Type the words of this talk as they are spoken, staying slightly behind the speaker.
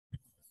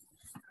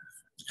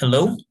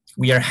Hello,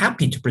 we are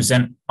happy to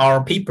present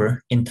our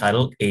paper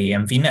entitled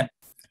AMVNet,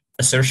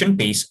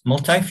 Assertion-based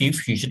MultiView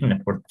Fusion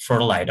Network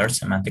for LiDAR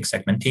Semantic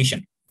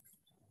Segmentation.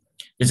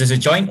 This is a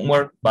joint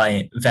work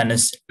by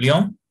Venice,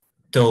 Liong,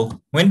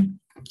 Nguyen,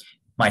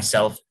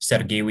 myself,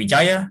 Sergi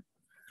Widjaja,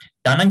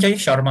 Dhananjai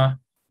Sharma,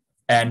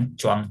 and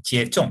Zhuang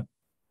Chong.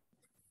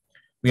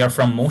 We are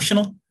from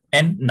Motional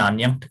and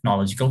Nanyang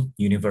Technological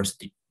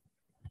University.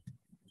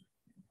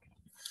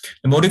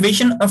 The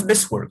motivation of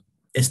this work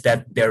is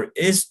that there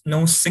is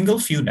no single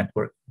view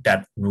network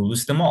that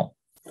rules them all.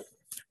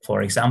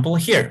 For example,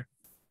 here,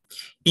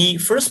 the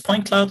first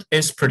point cloud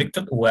is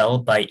predicted well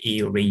by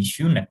a range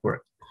view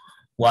network,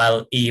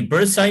 while a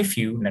bird's eye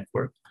view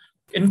network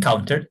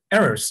encountered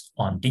errors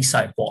on the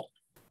sidewall.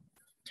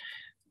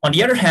 On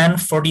the other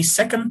hand, for the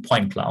second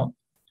point cloud,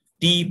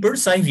 the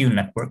bird's eye view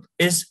network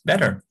is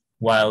better,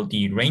 while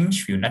the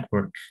range view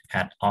network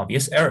had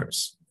obvious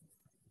errors.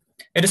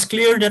 It is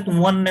clear that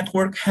one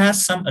network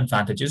has some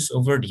advantages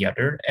over the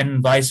other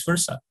and vice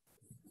versa.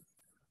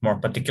 More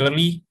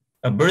particularly,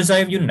 a bird's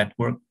eye view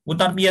network would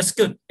not be as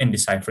good in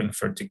deciphering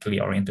vertically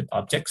oriented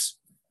objects,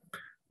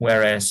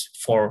 whereas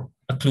for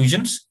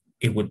occlusions,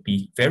 it would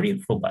be very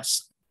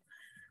robust.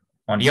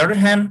 On the other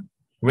hand,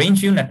 range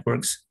view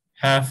networks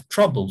have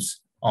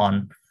troubles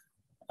on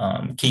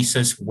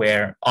cases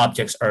where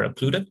objects are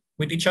occluded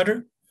with each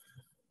other,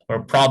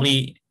 or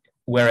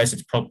whereas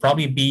it will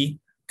probably be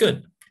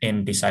good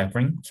in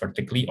deciphering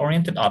vertically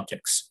oriented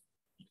objects.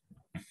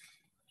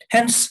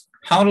 Hence,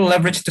 how to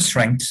leverage the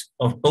strengths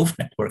of both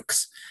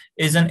networks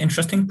is an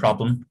interesting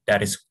problem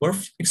that is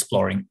worth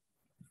exploring.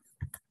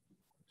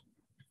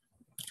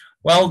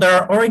 While there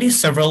are already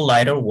several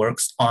LiDAR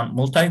works on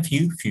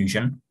multi-view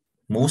fusion,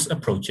 most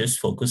approaches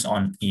focus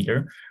on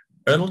either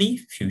early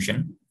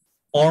fusion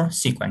or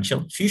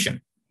sequential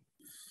fusion.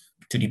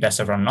 To the best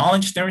of our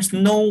knowledge, there is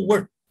no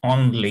work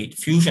on late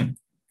fusion.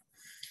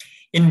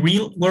 In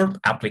real-world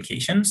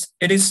applications,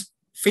 it is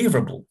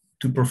favorable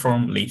to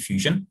perform late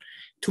fusion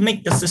to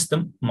make the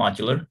system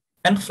modular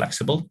and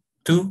flexible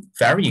to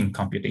varying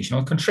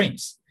computational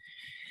constraints.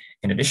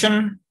 In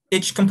addition,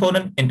 each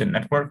component in the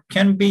network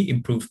can be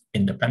improved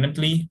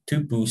independently to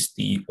boost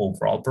the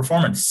overall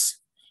performance.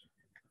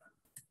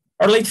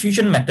 Our late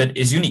fusion method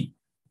is unique,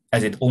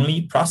 as it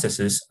only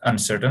processes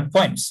uncertain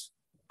points.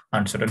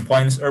 Uncertain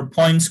points are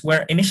points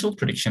where initial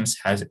predictions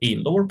has a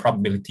lower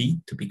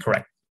probability to be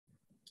correct.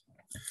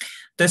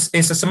 This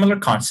is a similar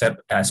concept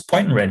as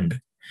point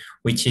rend,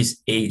 which is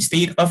a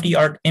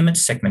state-of-the-art image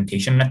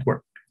segmentation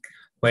network,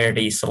 where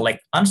they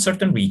select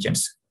uncertain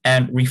regions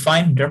and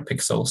refine their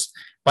pixels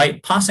by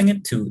passing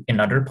it to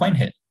another point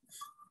hit.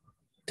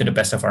 To the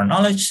best of our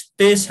knowledge,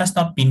 this has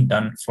not been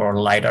done for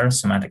LiDAR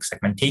semantic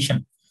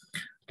segmentation,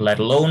 let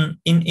alone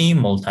in a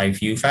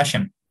multi-view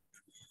fashion.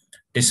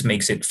 This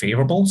makes it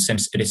favorable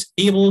since it is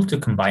able to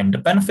combine the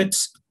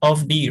benefits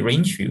of the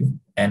range view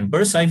and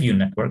bird's eye view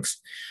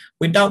networks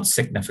without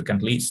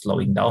significantly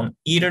slowing down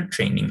either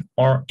training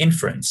or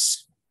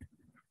inference.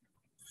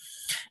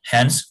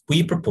 Hence,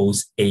 we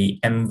propose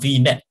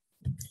AMVNet.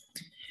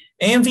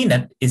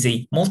 AMVNet is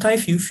a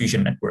multi-view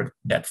fusion network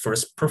that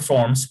first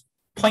performs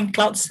point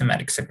cloud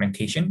semantic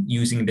segmentation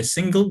using the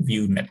single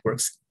view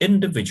networks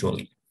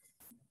individually.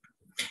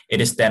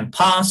 It is then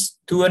passed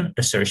to an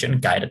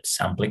assertion-guided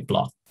sampling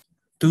block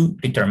to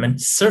determine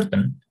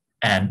certain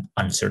and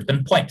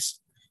uncertain points.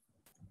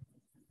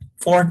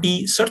 For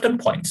the certain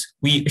points,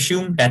 we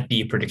assume that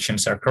the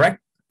predictions are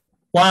correct,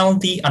 while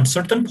the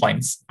uncertain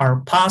points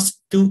are passed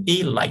to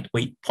a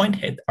lightweight point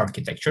hit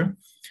architecture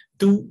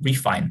to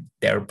refine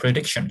their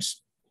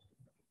predictions.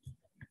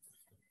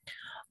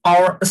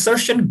 Our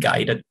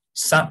assertion-guided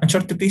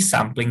uncertainty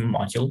sampling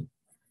module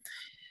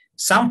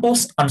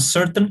samples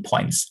uncertain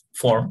points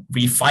for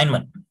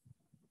refinement.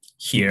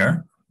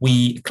 Here,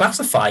 we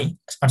classify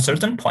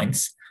uncertain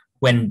points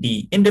when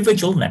the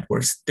individual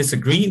networks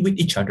disagree with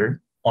each other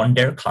on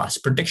their class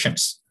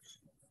predictions.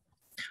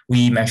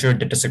 We measure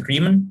the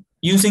disagreement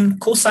using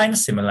cosine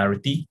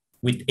similarity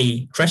with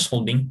a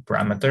thresholding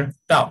parameter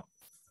tau.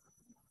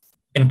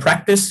 In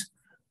practice,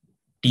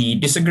 the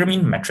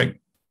disagreement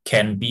metric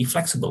can be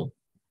flexible,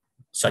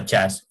 such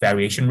as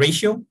variation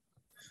ratio,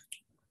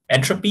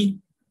 entropy,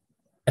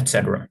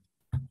 etc.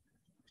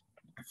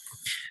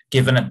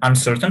 Given an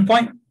uncertain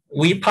point,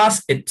 we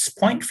pass its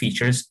point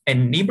features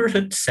and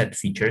neighborhood set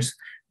features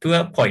to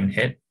a point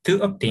hit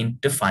to obtain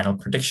the final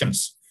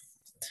predictions.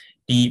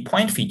 The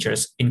point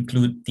features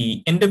include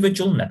the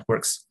individual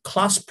network's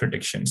class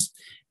predictions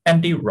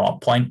and the raw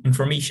point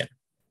information,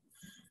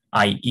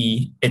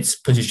 i.e. its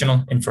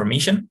positional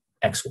information,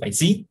 x, y,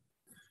 z,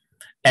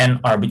 and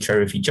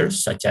arbitrary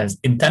features such as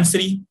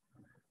intensity,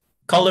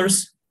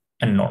 colors,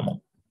 and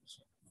normal.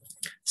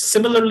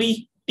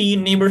 Similarly, the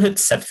neighborhood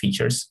set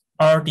features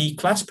are the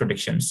class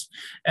predictions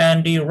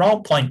and the raw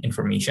point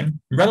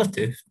information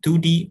relative to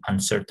the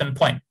uncertain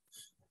point.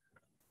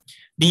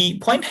 The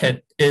point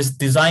hit is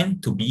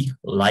designed to be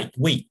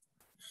lightweight.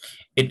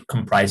 It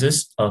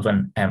comprises of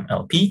an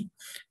MLP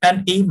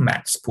and a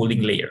max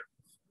pooling layer,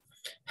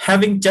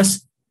 having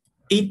just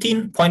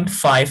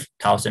 18.5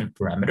 thousand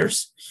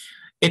parameters,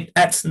 it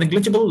adds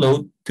negligible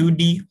load to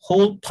the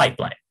whole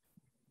pipeline.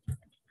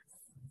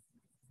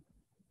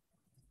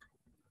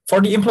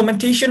 For the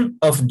implementation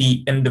of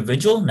the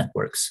individual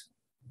networks,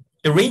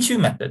 the RangeView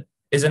method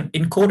is an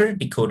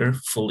encoder-decoder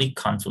fully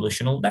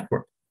convolutional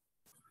network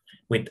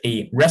with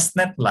a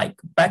ResNet-like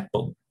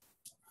backbone.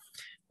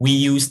 We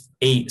used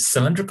a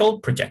cylindrical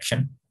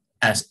projection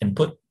as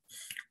input,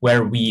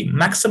 where we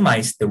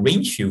maximize the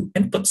RangeView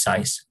input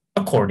size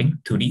according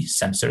to the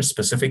sensor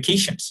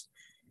specifications.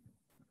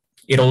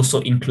 It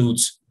also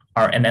includes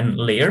RNN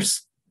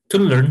layers to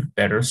learn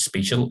better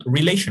spatial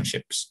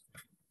relationships.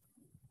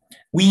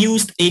 We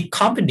used a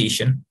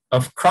combination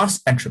of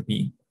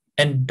cross-entropy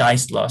and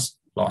dice loss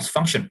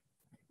function.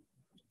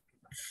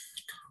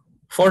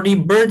 For the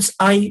bird's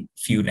eye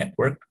view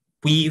network,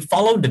 we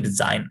followed the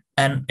design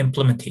and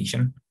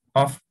implementation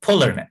of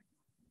PolarNet.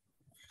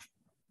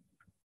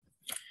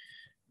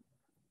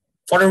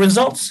 For the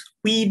results,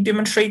 we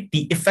demonstrate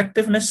the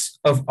effectiveness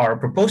of our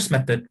proposed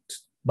method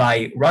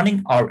by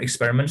running our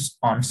experiments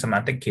on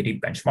SemanticKITTI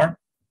benchmark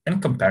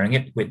and comparing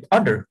it with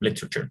other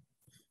literature.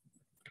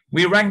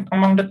 We ranked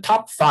among the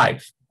top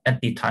 5 at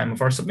the time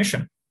of our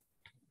submission.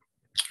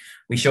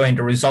 We show in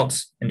the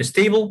results in this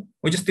table,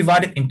 which is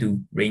divided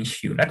into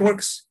RangeView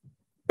networks,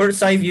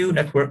 bird's eye view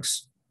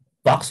networks,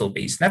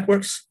 voxel-based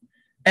networks,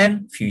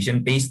 and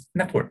fusion-based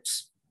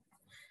networks.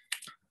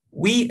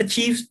 We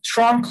achieved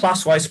strong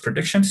class-wise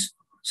predictions,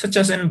 such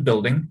as in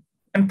building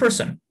and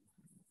person,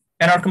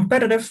 and are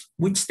competitive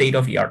with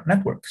state-of-the-art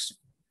networks.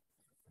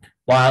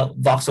 While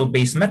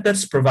voxel-based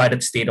methods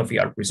provided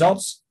state-of-the-art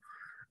results,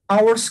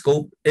 our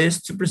scope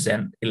is to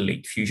present a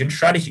late fusion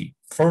strategy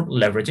for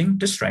leveraging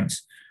the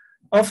strengths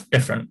of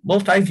different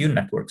multi-view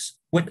networks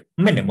with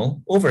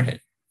minimal overhead.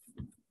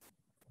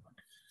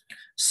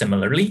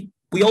 Similarly,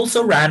 we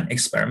also ran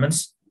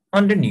experiments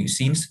on the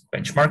nuScenes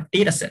benchmark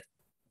dataset.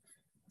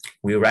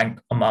 We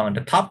ranked among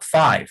the top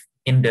 5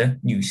 in the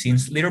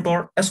nuScenes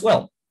leaderboard as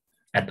well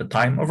at the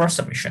time of our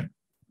submission.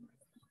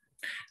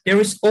 There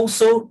is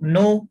also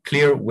no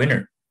clear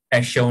winner,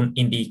 as shown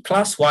in the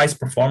class-wise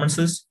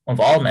performances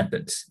of all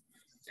methods.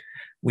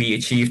 We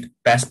achieved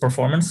best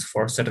performance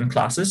for certain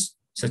classes,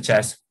 such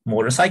as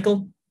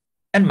motorcycle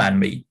and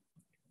man-made.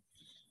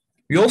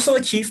 We also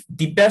achieved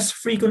the best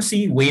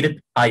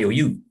frequency-weighted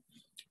IOU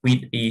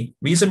with a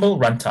reasonable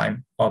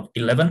runtime of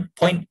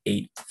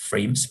 11.8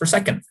 frames per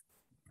second.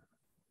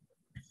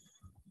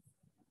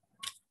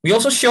 We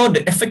also showed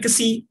the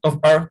efficacy of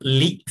our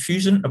late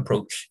fusion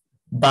approach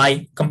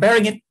by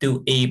comparing it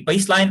to a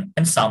baseline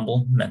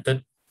ensemble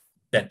method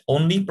that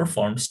only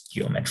performs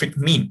geometric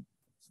mean.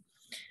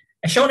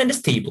 As shown in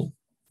this table,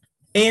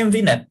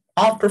 AMVNet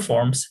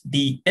outperforms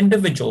the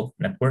individual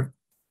networks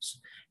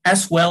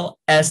as well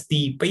as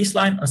the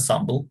baseline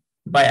ensemble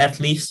by at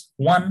least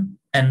 1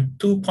 and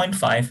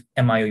 2.5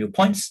 MIOU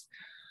points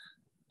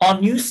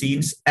on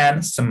nuScenes and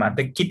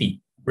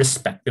SemanticKITTI,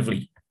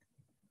 respectively.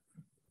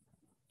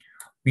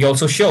 We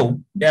also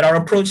show that our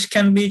approach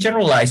can be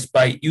generalized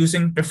by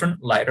using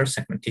different LiDAR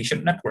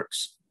segmentation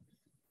networks.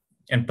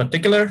 In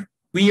particular,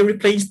 we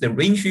replaced the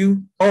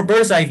RangeView or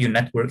bird's eye view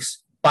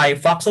networks by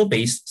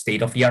voxel-based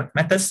state-of-the-art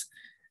methods,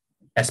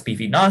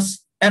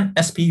 SPV-NOS and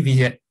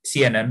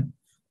SPV-CNN,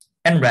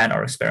 and ran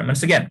our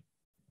experiments again.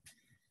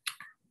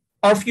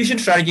 Our fusion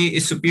strategy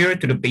is superior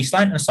to the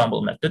baseline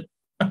ensemble method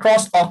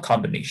across all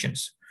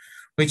combinations,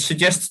 which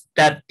suggests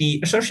that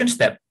the assertion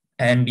step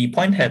and the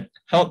point head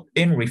help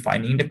in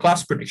refining the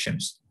class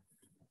predictions.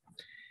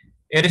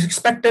 It is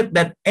expected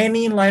that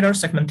any LiDAR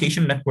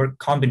segmentation network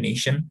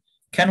combination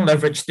can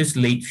leverage this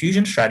late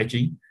fusion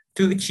strategy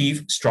to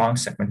achieve strong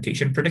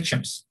segmentation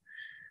predictions.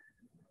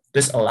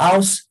 This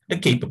allows the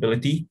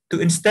capability to,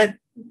 instead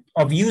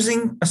of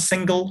using a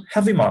single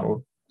heavy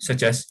model,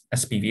 such as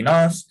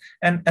SPV-NOS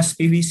and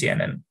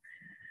SPV-CNN,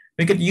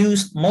 we could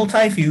use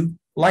multi-view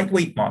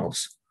lightweight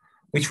models,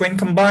 which when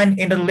combined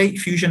in a late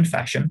fusion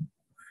fashion,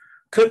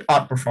 could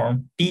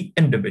outperform the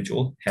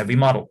individual heavy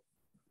model.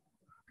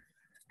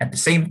 At the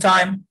same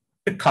time,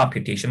 the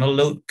computational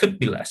load could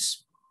be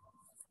less.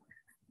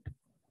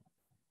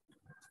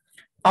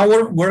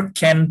 Our work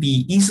can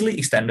be easily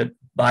extended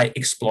by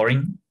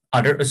exploring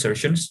other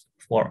assertions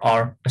for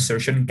our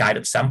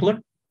assertion-guided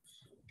sampler,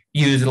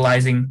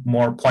 utilizing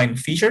more point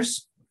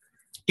features,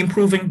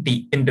 improving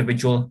the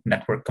individual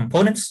network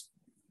components,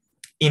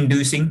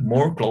 inducing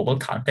more global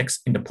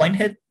context in the point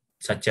head,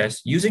 such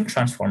as using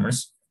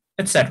transformers,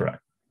 etc.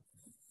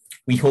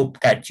 We hope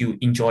that you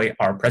enjoy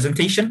our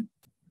presentation.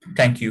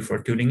 Thank you for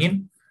tuning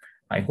in.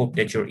 I hope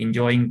that you're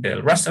enjoying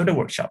the rest of the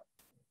workshop.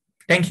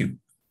 Thank you.